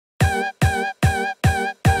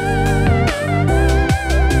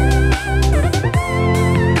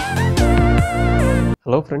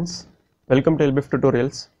Hello friends, welcome to LBF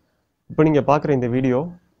Tutorials. இப்போ நீங்க பார்க்குற இந்த வீடியோ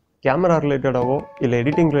கேமரா ரிலேட்டடாவோ இல்லை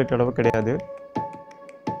எடிட்டிங் ரிலேட்டடாவோ கிடையாது,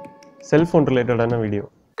 செல்ஃபோன் ரிலேட்டடான வீடியோ.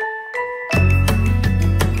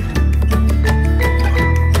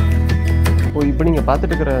 இப்போ நீங்கள்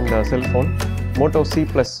பார்த்துட்டு இருக்கிற இந்த செல்ஃபோன் Moto C+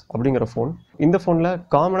 அப்படிங்கிற ஃபோன். இந்த ஃபோனில்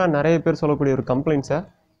காமனாக நிறைய பேர் சொல்லக்கூடிய ஒரு கம்ப்ளைண்ட்ஸை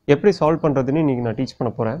எப்படி சால்வ் பண்ணுறதுன்னு இன்றைக்கி நான் டீச்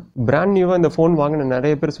பண்ண போகிறேன். பிராண்ட் நியூவாக இந்த ஃபோன் வாங்கின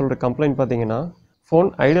நிறைய பேர் சொல்கிற கம்ப்ளைண்ட் பார்த்தீங்கன்னா, ஃபோன்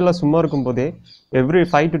ஐடியலாக சும்மா இருக்கும்போதே எவ்ரி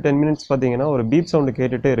 5 to 10 minutes பார்த்தீங்கன்னா ஒரு பீப் சவுண்டு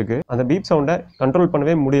கேட்டுகிட்டே இருக்குது. அந்த பீப் சவுண்டை கண்ட்ரோல்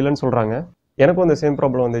பண்ணவே முடியலன்னு சொல்கிறாங்க. எனக்கும் அந்த சேம்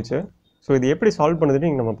ப்ராப்ளம் வந்துச்சு. ஸோ இது எப்படி சால்வ் பண்ணுதுன்னு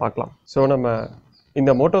இங்கே நம்ம பார்க்கலாம். ஸோ நம்ம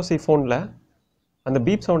இந்த Moto C ஃபோனில் அந்த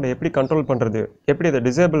பீப் சவுண்டை எப்படி கண்ட்ரோல் பண்ணுறது, எப்படி அதை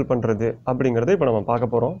டிசேபிள் பண்ணுறது அப்படிங்கிறத இப்போ நம்ம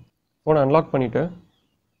பார்க்க போகிறோம். ஃபோனை அன்லாக் பண்ணிவிட்டு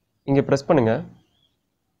இங்கே ப்ரெஸ் பண்ணுங்கள்.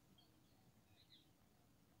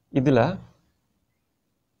 இதில்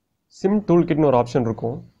சிம் டூல் கிட்னு ஒரு ஆப்ஷன்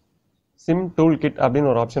இருக்கும். சிம் டூல் கிட் அப்படின்னு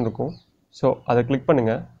ஒரு ஆப்ஷன் இருக்கும். ஸோ அதை கிளிக்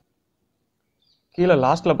பண்ணுங்கள். கீழே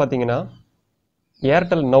லாஸ்ட்டில் பார்த்தீங்கன்னா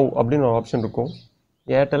ஏர்டெல் நவ் அப்படின்னு ஒரு ஆப்ஷன் இருக்கும்.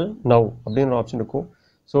 ஏர்டெல் நவ் அப்படின்னு ஒரு ஆப்ஷன் இருக்கும்.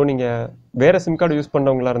 ஸோ நீங்கள் வேறு சிம் கார்டு யூஸ்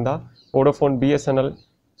பண்ணுறவங்களா இருந்தால் வோடோஃபோன், BSNL,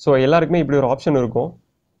 ஸோ எல்லாருக்குமே இப்படி ஒரு ஆப்ஷன் இருக்கும்.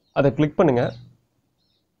 அதை கிளிக் பண்ணுங்கள்.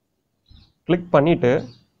 கிளிக் பண்ணிவிட்டு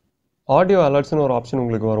ஆடியோ அலர்ட்ஸ்னு ஒரு ஆப்ஷன்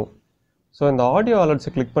உங்களுக்கு வரும். ஸோ இந்த ஆடியோ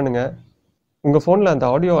அலர்ட்ஸை கிளிக் பண்ணுங்கள். உங்கள் ஃபோனில் அந்த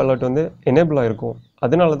ஆடியோ அலர்ட் வந்து எனேபிள் ஆகிருக்கும்.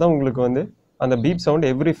 அதனால தான் உங்களுக்கு வந்து அந்த beep sound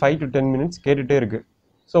every 5 to 10 minutes கேட்டுகிட்டே இருக்குது.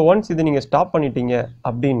 ஸோ ஒன்ஸ் இது நீங்கள் ஸ்டாப் பண்ணிட்டீங்க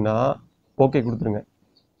அப்படின்னா ஓகே கொடுத்துருங்க.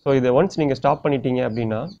 ஸோ இதை ஒன்ஸ் நீங்கள் ஸ்டாப் பண்ணிட்டீங்க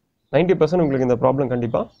அப்படின்னா 90% உங்களுக்கு இந்த ப்ராப்ளம்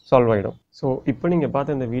கண்டிப்பாக சால்வ் ஆகிடும். ஸோ இப்போ நீங்கள்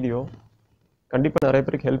பார்த்த இந்த வீடியோ கண்டிப்பாக நிறைய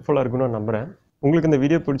பேருக்கு ஹெல்ப்ஃபுல்லாக இருக்குன்னு நான் நம்புகிறேன். உங்களுக்கு இந்த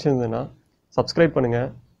வீடியோ பிடிச்சிருந்ததுன்னா சப்ஸ்கிரைப்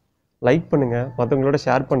பண்ணுங்கள், லைக் பண்ணுங்கள், மற்றவங்களோட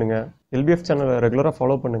ஷேர் பண்ணுங்கள். LBF சேனலை ரெகுலராக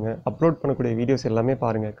ஃபாலோ பண்ணுங்கள். அப்லோட் பண்ணக்கூடிய வீடியோஸ் எல்லாமே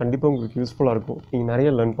பாருங்கள். கண்டிப்பாக உங்களுக்கு யூஸ்ஃபுல்லாக இருக்கும். நீங்கள்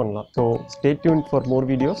நிறைய லேர்ன் பண்ணலாம். So stay tune for more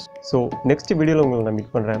videos. So next வீடியோவில் உங்களை நான்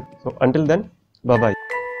மீட் பண்ணுறேன். So until then, by.